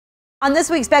On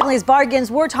this week's Begley's Bargains,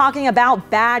 we're talking about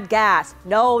bad gas.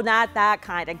 No, not that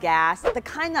kind of gas, the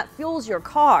kind that fuels your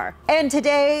car. And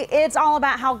today, it's all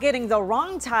about how getting the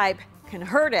wrong type can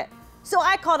hurt it. So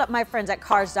I called up my friends at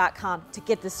cars.com to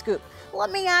get the scoop.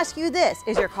 Let me ask you this,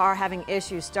 is your car having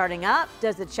issues starting up?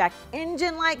 Does the check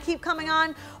engine light keep coming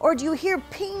on? Or do you hear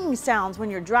ping sounds when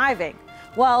you're driving?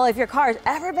 Well, if your car has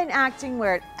ever been acting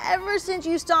weird ever since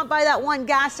you stopped by that one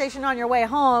gas station on your way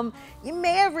home, you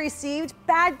may have received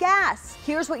bad gas.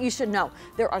 Here's what you should know.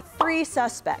 There are three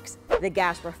suspects: the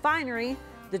gas refinery,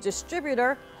 the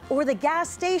distributor, or the gas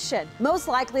station. Most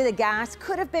likely the gas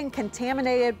could have been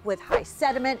contaminated with high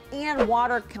sediment and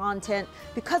water content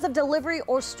because of delivery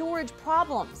or storage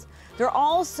problems. There are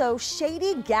also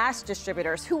shady gas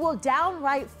distributors who will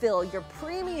downright fill your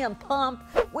premium pump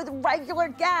with regular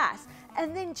gas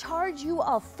and then charge you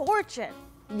a fortune.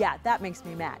 Yeah, that makes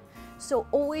me mad. So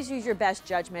always use your best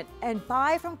judgment and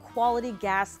buy from quality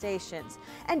gas stations.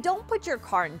 And don't put your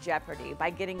car in jeopardy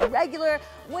by getting regular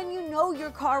when you know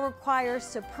your car requires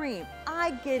Supreme.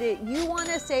 I get it, you want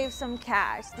to save some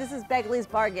cash. This is Begley's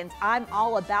Bargains, I'm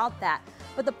all about that.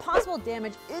 But the possible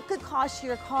damage it could cost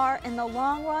your car in the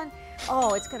long run,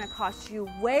 oh, it's gonna cost you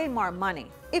way more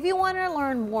money. If you want to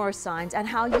learn more signs and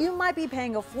how you might be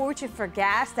paying a fortune for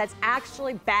gas that's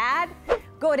actually bad,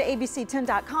 go to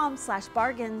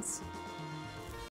abc10.com/bargains.